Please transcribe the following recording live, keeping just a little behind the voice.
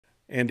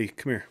Andy,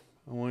 come here.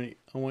 I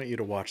want you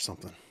to watch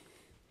something.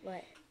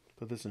 What?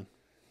 Put this in.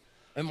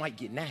 It might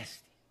get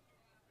nasty.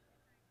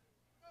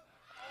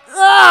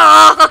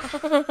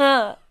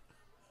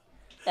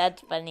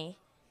 That's funny.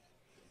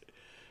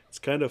 It's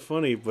kind of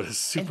funny, but it's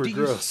super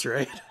gross,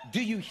 right?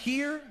 Do you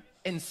hear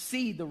and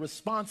see the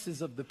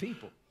responses of the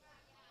people?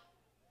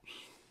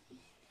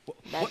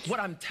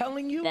 What I'm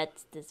telling you?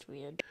 That's just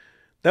weird.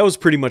 That was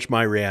pretty much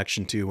my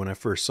reaction too when I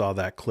first saw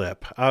that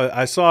clip.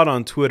 I saw it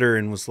on Twitter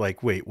and was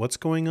like, wait, what's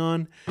going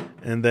on?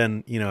 And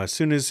then, as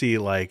soon as he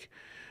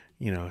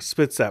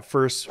spits that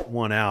first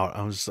one out,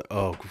 I was like,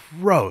 oh,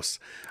 gross.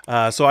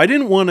 So I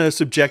didn't want to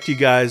subject you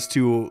guys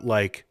to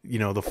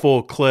the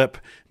full clip,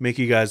 make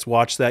you guys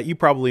watch that. You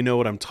probably know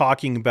what I'm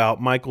talking about.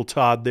 Michael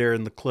Todd there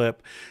in the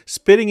clip,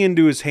 spitting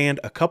into his hand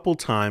a couple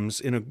times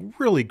in a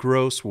really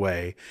gross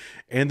way,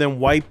 and then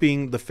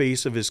wiping the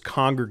face of his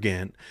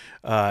congregant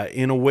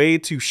in a way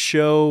to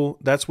show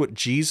that's what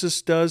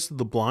Jesus does to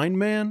the blind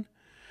man.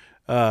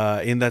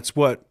 And that's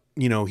what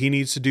he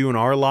needs to do in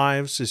our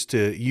lives, is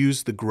to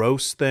use the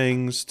gross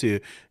things to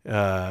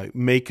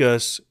make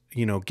us,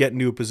 get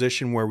into a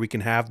position where we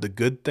can have the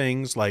good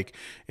things, like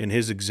in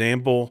his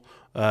example,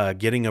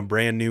 getting a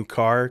brand new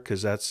car,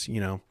 because that's,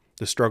 the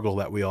struggle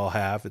that we all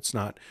have. It's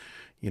not,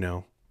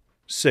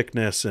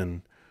 sickness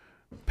and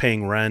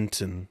paying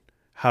rent and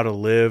how to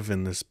live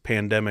in this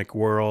pandemic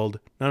world.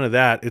 None of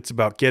that. It's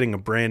about getting a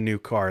brand new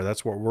car.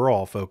 That's what we're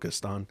all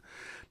focused on.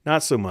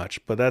 Not so much,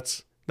 but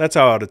that's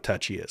how out of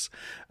touch he is.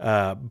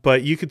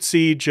 But you could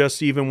see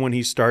just even when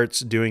he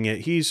starts doing it,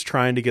 he's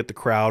trying to get the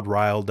crowd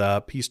riled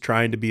up. He's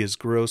trying to be as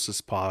gross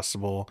as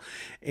possible.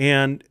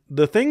 And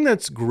the thing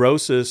that's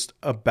grossest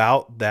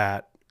about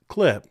that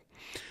clip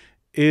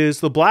is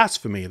the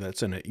blasphemy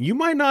that's in it. You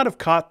might not have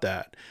caught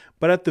that,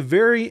 but at the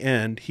very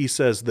end, he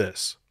says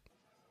this.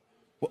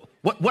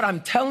 What I'm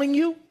telling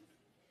you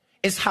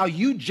is how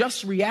you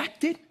just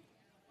reacted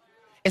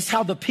is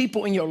how the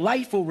people in your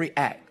life will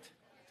react.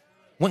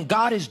 When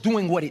God is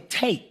doing what it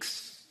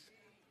takes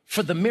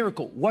for the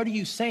miracle, what are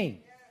you saying?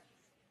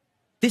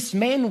 This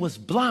man was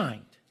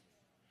blind,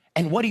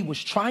 and what he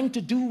was trying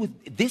to do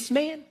with this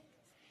man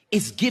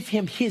is give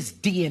him his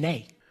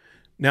DNA.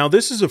 Now,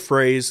 this is a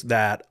phrase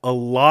that a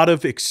lot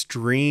of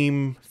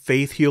extreme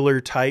faith healer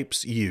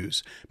types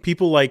use.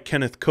 People like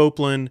Kenneth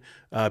Copeland,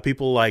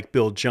 people like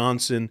Bill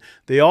Johnson,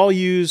 they all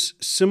use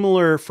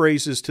similar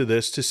phrases to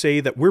this to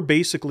say that we're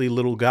basically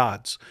little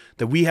gods,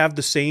 that we have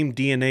the same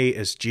DNA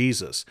as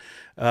Jesus.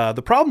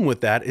 The problem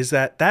with that is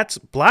that that's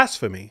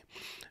blasphemy.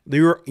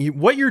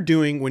 What you're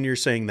doing when you're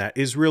saying that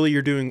is really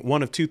you're doing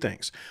one of two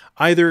things.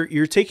 Either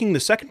you're taking the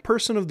second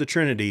person of the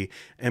Trinity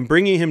and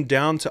bringing him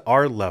down to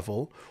our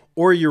level,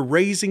 or you're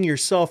raising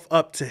yourself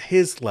up to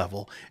his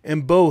level,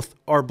 and both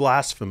are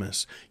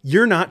blasphemous.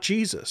 You're not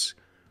Jesus.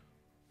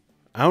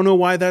 I don't know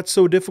why that's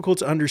so difficult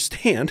to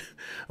understand,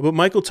 but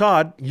Michael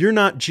Todd, you're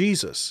not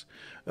Jesus.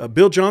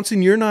 Bill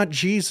Johnson, you're not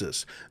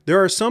Jesus.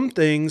 There are some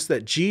things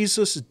that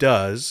Jesus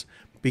does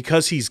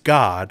because he's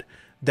God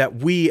that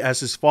we as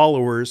his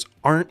followers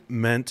aren't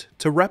meant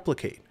to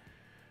replicate.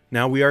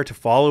 Now, we are to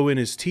follow in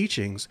his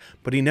teachings,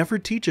 but he never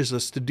teaches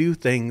us to do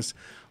things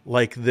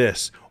like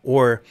this,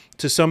 or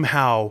to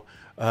somehow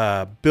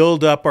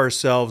build up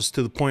ourselves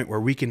to the point where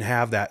we can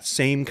have that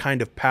same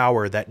kind of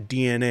power, that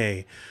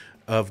DNA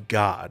of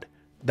God.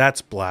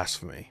 That's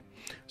blasphemy.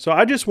 So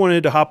I just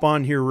wanted to hop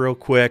on here real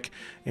quick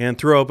and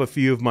throw up a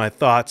few of my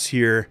thoughts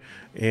here,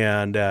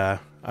 and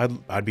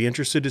I'd be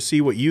interested to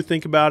see what you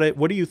think about it.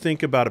 What do you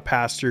think about a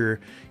pastor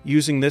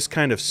using this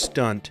kind of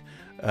stunt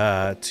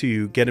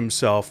to get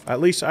himself, at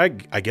least I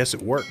guess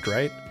it worked,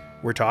 right?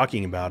 We're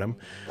talking about him,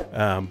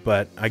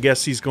 but I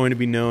guess he's going to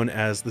be known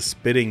as the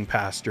spitting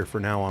pastor for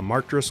now on.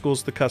 Mark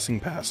Driscoll's the cussing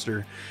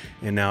pastor,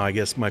 and now I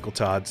guess Michael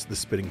Todd's the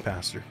spitting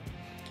pastor.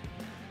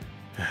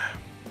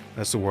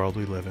 That's the world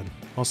we live in.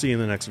 I'll see you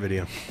in the next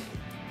video.